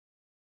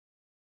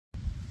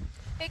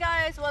Hey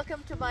guys,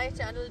 welcome to my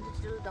channel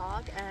Digital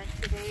Doc, and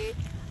today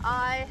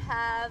I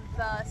have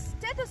a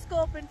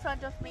stethoscope in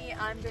front of me.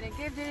 I'm going to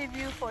give the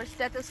review for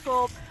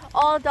stethoscope.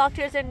 All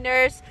doctors and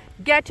nurses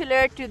get to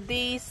learn to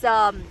these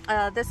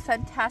this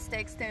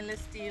fantastic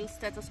stainless steel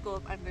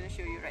stethoscope I'm going to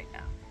show you right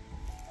now.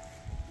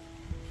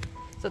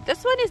 So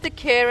this one is the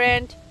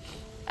current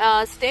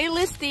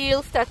stainless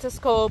steel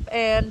stethoscope,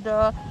 and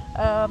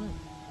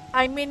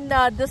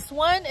this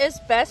one is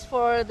best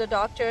for the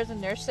doctors and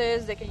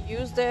nurses. They can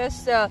use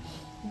this.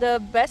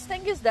 The best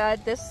thing is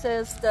that this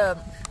is the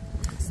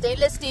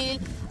stainless steel.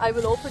 I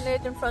will open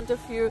it in front of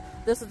you.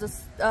 This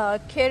is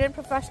the Karen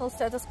Professional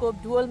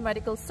Stethoscope Dual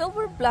Medical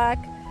silver back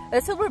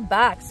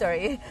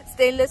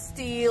stainless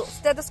steel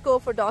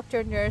stethoscope for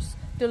doctor and nurse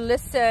to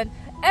listen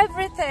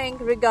everything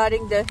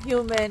regarding the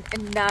human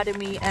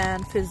anatomy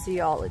and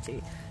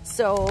physiology.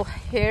 So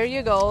here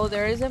you go.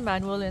 There is a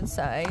manual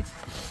inside,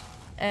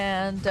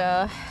 and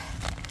I'm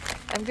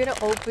gonna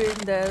open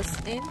this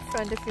in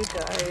front of you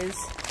guys.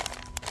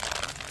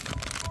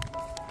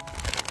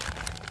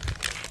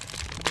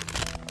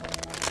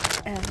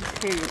 And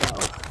here you go.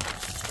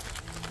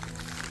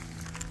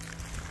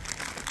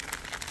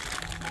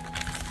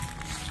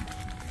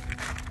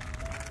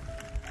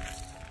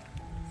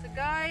 So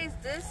guys,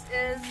 this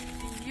is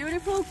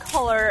beautiful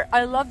color.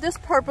 I love this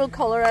purple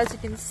color. As you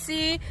can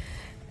see,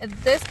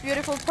 this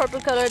beautiful purple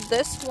color.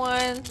 This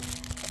one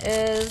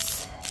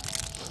is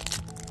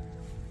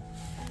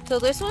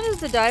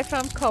the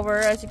diaphragm cover.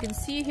 As you can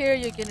see here,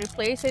 you can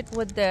replace it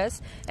with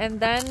this, and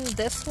then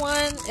this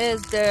one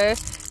is the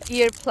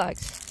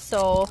earplugs.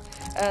 So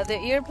the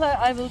earplug,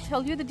 I will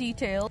tell you the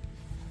detail.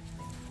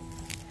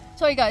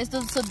 Sorry guys,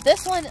 so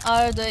this one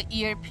are the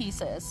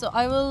earpieces. So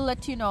I will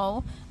let you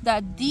know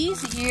that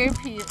these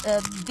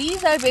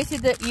are basically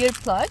the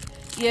earplug,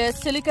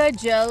 silica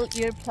gel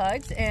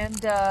earplugs, and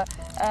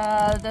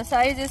the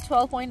size is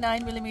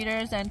 12.9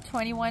 millimeters and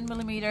 21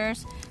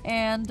 millimeters.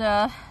 And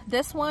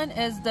this one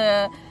is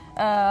the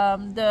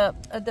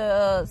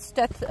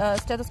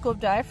stethoscope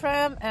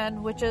diaphragm,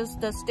 and which is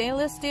the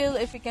stainless steel.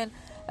 If you can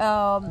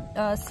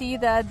see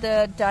that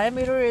the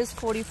diameter is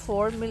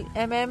 44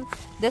 mm,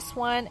 this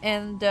one,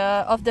 and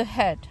of the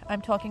head,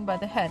 I'm talking about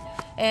the head.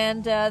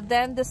 And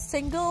then the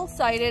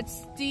single-sided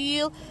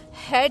steel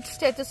head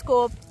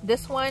stethoscope,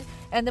 this one,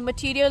 and the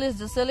material is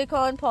the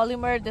silicone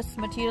polymer. This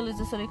material is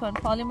the silicone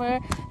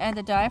polymer, and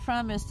the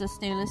diaphragm is the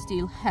stainless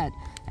steel head.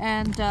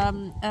 And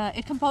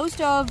it composed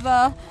of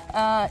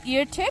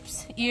ear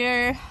tips,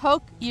 ear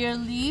hook, ear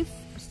leaf,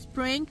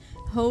 spring,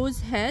 hose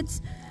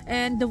heads.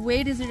 And the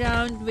weight is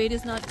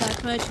not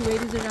that much.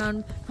 Weight is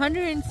around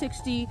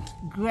 160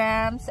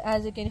 grams,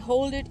 as you can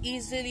hold it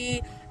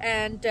easily,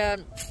 and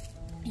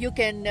you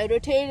can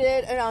rotate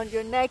it around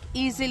your neck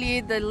easily.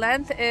 The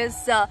length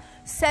is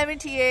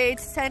 78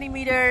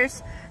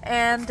 centimeters,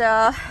 and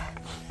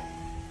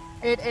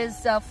it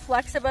is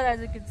flexible,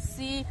 as you can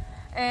see.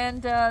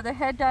 And the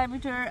head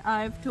diameter,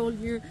 I've told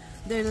you,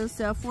 there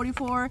is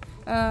 44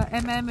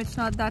 mm. It's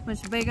not that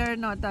much bigger,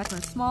 not that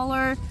much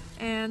smaller.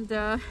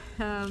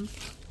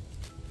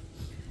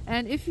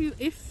 And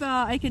if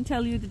I can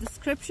tell you the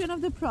description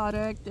of the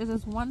product, it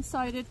is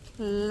one-sided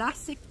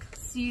classic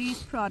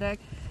series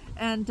product,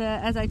 and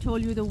as I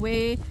told you,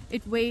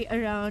 it weighs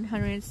around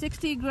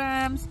 160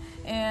 grams,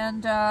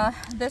 and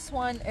this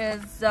one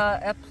is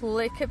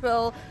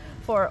applicable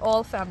for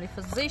all family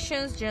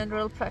physicians,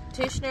 general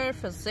practitioners,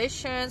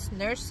 physicians,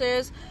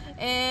 nurses,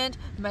 and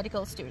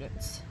medical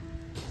students.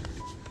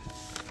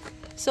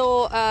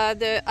 So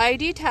the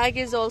ID tag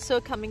is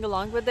also coming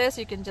along with this.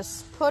 You can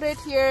just put it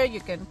here,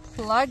 you can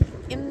plug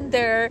in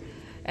there,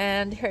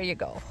 and here you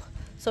go.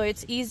 So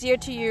it's easier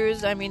to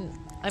use. I mean,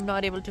 I'm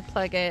not able to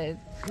plug it. It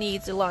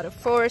needs a lot of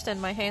force,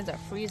 and my hands are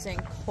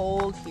freezing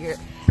cold here.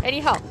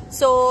 Anyhow,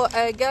 so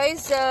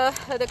guys,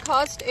 the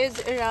cost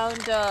is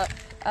around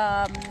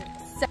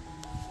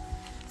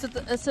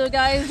so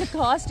guys, the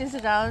cost is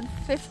around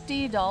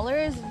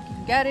 $50. You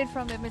can get it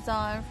from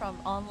Amazon, from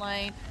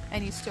online,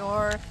 any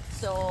store.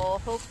 So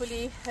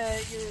hopefully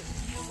you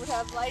would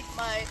have liked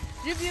my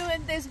review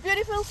in this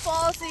beautiful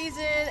fall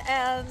season.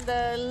 And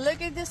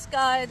look at the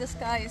sky. The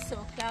sky is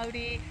so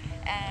cloudy,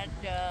 and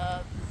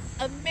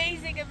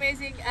amazing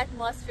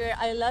atmosphere.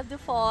 I love the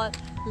fall.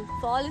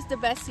 Fall is the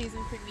best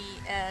season for me,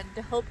 and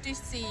hope to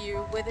see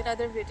you with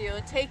another video.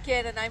 Take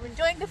care, and I'm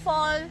enjoying the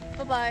fall.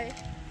 Bye bye.